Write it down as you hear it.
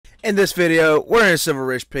In this video, we're in Silver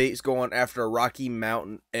Ridge Peaks going after a Rocky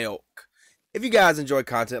Mountain elk. If you guys enjoy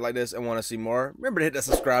content like this and want to see more, remember to hit that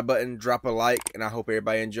subscribe button, drop a like, and I hope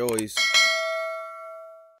everybody enjoys.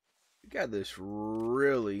 We got this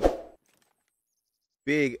really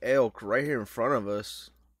big elk right here in front of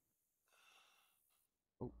us.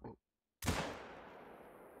 That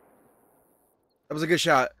was a good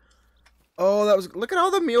shot. Oh, that was... Look at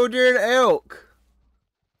all the mule deer and elk.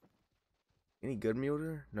 Any good mule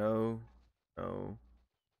deer? No. No.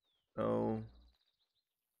 No.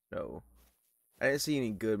 No. I didn't see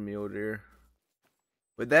any good mule deer.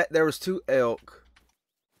 But there was two elk.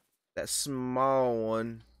 That small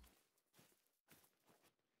one.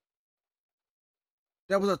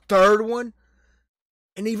 That was a third one?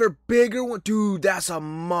 An even bigger one? Dude, that's a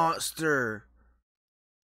monster.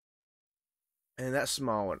 And that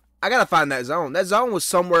small one. I gotta find that zone. That zone was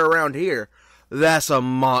somewhere around here. That's a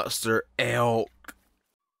monster elk.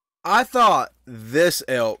 I thought this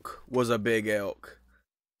elk was a big elk.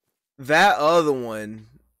 That other one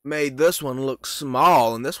made this one look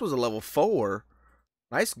small, and this was a level 4.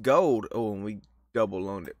 Nice gold. Oh, and we double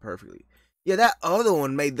loaned it perfectly. Yeah, that other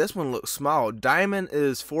one made this one look small. Diamond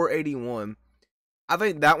is 481. I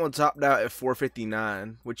think that one topped out at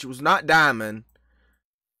 459, which was not diamond,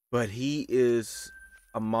 but he is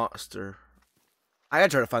a monster. I gotta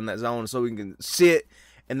try to find that zone so we can see it,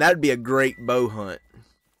 and that'd be a great bow hunt.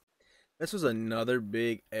 This was another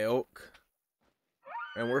big elk,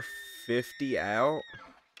 and we're 50 out.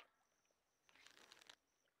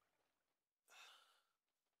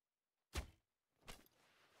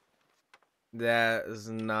 That is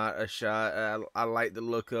not a shot I like the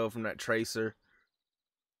look of from that tracer.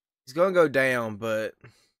 He's gonna go down, but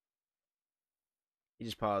he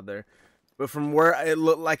just paused there. But from where it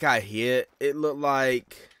looked like I hit, it looked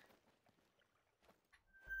like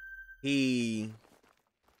he...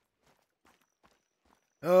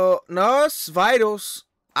 Oh, no, it's vitals.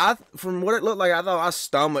 From what it looked like, I thought I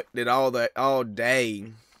stomached it all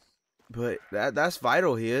day. But that's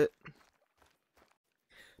vital hit.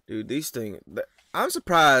 Dude, these things... I'm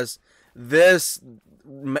surprised this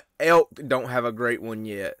elk don't have a great one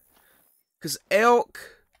yet. Because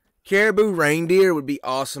elk... Caribou, reindeer would be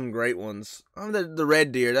awesome, great ones. The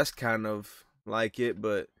red deer, that's kind of like it,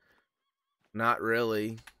 but not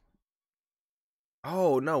really.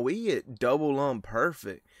 Oh, no, we get double on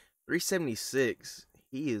perfect. 376.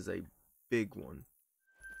 He is a big one.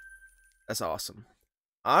 That's awesome.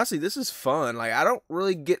 Honestly, this is fun. Like, I don't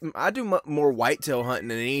really get... I do more whitetail hunting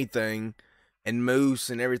than anything, and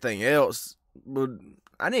moose and everything else. But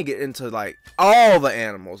I need to get into, like, all the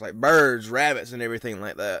animals, like birds, rabbits, and everything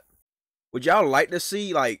like that. Would y'all like to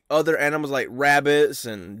see, like, other animals like rabbits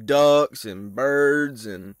and ducks and birds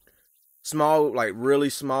and small, like, really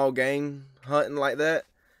small game hunting like that?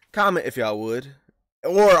 Comment if y'all would.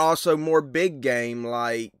 Or also more big game,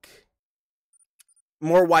 like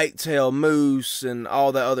more whitetail, moose, and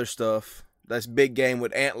all that other stuff. That's big game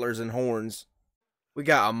with antlers and horns. We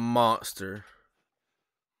got a monster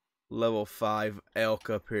level 5 elk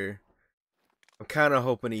up here. I'm kind of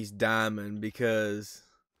hoping he's diamond because...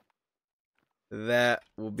 that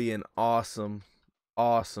will be an awesome,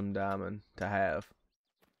 awesome diamond to have.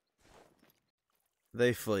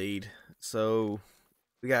 They fleed, so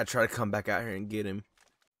we gotta try to come back out here and get him.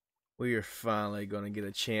 We are finally gonna get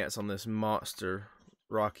a chance on this monster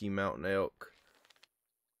Rocky Mountain elk.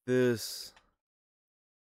 This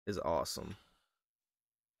is awesome.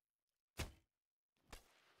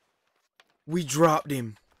 We dropped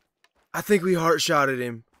him. I think we heart shotted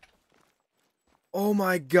him. Oh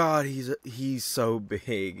my god, he's so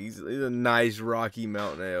big. He's a nice Rocky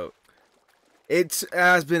Mountain elk.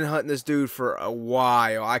 I've been hunting this dude for a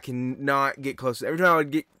while. I cannot get close. Every time I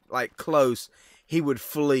would get like close, he would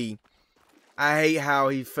flee. I hate how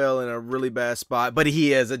he fell in a really bad spot, but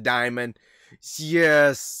he is a diamond.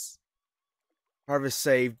 Yes. Harvest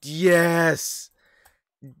saved. Yes.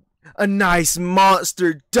 A nice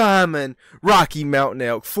monster diamond Rocky Mountain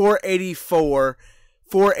elk. 484.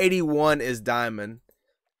 481 is diamond.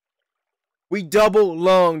 We double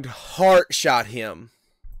lunged heart shot him.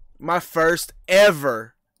 My first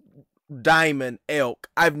ever diamond elk.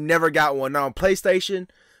 I've never got one. Not on PlayStation,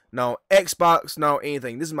 no Xbox, no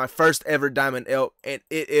anything. This is my first ever diamond elk, and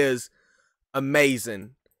it is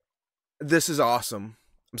amazing. This is awesome.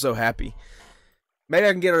 I'm so happy. Maybe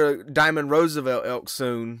I can get a diamond Roosevelt elk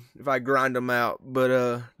soon if I grind them out.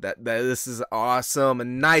 But this is awesome. A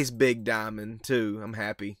nice big diamond too. I'm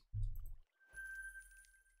happy.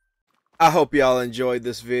 I hope y'all enjoyed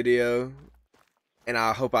this video, and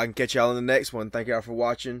I hope I can catch y'all in the next one. Thank y'all for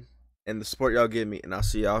watching and the support y'all give me, and I'll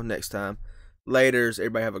see y'all next time. Laters.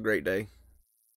 Everybody have a great day.